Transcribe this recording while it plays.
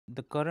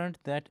The current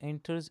that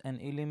enters an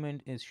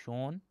element is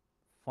shown.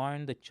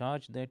 Find the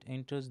charge that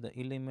enters the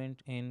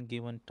element in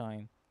given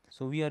time.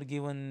 So we are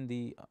given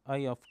the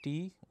I of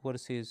t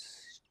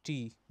versus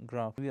t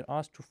graph. We are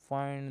asked to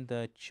find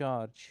the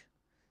charge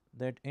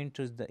that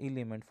enters the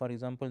element. For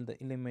example,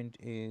 the element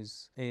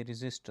is a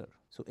resistor.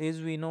 So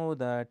as we know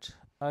that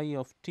I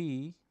of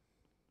t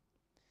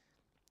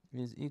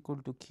is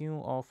equal to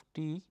q of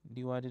t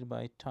divided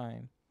by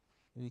time,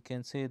 we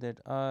can say that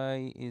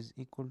I is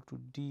equal to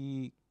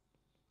dq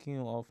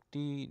of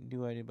t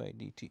divided by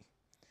dt.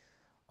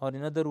 Or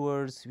in other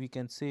words, we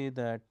can say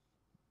that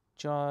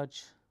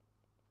charge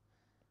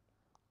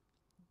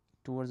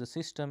towards the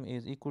system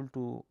is equal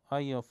to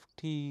I of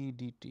t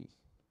dt.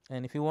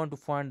 And if you want to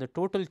find the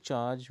total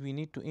charge, we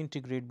need to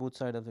integrate both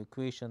sides of the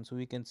equation. So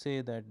we can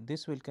say that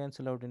this will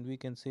cancel out, and we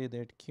can say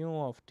that q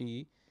of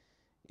t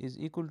is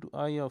equal to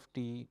I of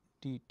t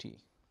dt.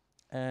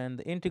 And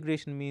the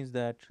integration means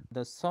that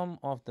the sum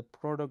of the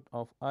product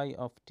of I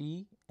of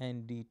t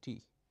and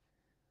dt.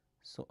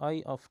 So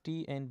I of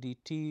t and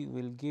dt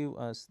will give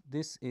us,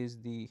 this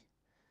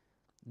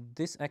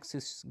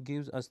axis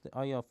gives us the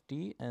I of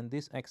t, and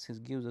this axis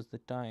gives us the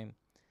time,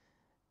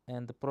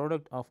 and the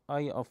product of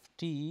I of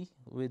t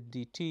with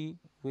dt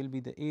will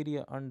be the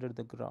area under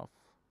the graph.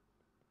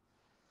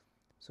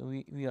 So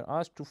we are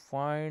asked to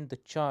find the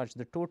charge,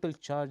 the total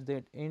charge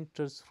that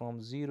enters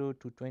from 0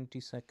 to 20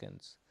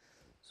 seconds.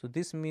 So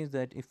this means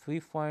that if we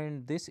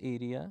find this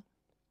area,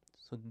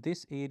 so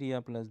this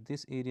area plus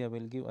this area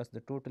will give us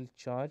the total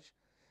charge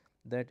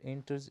that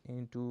enters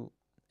into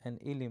an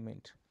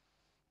element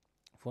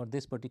for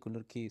this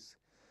particular case.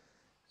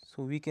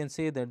 So we can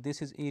say that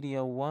this is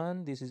area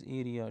 1, this is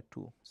area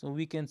 2. So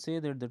we can say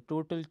that the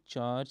total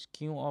charge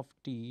q of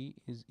t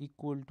is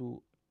equal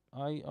to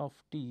I of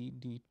t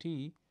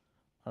dt,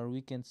 or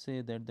we can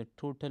say that the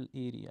total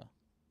area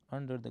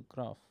under the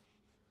graph.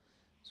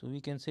 So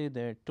we can say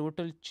that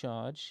total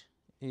charge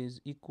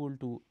is equal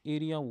to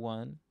area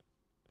 1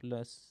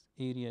 plus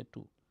area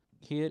 2.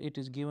 Here it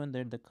is given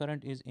that the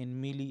current is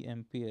in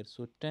milliampere.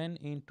 So 10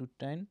 into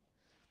 10,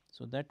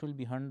 so that will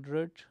be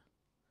 100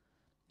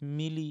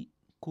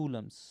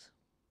 millicoulombs,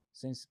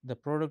 since the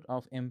product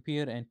of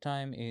ampere and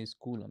time is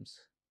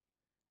coulombs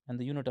and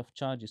the unit of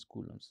charge is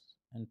coulombs,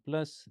 and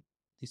plus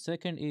the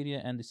second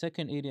area, and the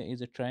second area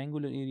is a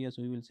triangular area,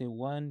 so we will say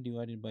 1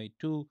 divided by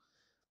 2.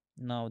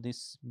 Now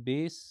this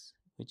base,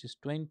 which is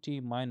 20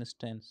 minus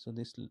 10, so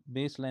this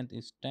base length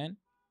is 10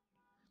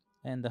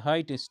 and the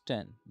height is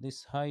 10,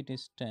 this height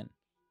is 10,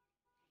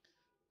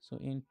 so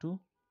into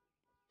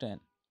 10.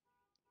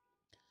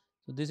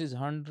 So this is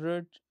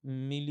 100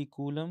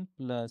 millicoulomb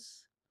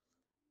plus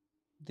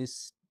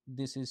this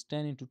is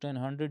 10 into 10,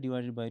 100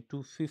 divided by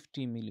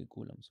 250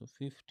 millicoulomb, so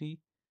 50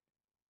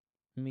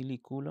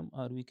 millicoulomb,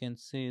 or we can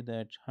say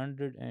that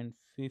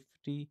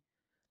 150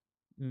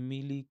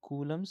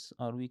 millicoulombs,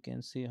 or we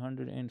can say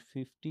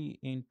 150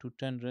 into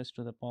 10 raised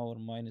to the power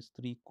minus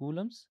 3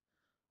 coulombs,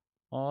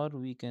 or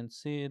we can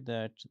say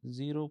that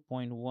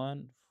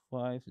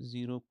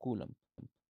 0.150 coulomb.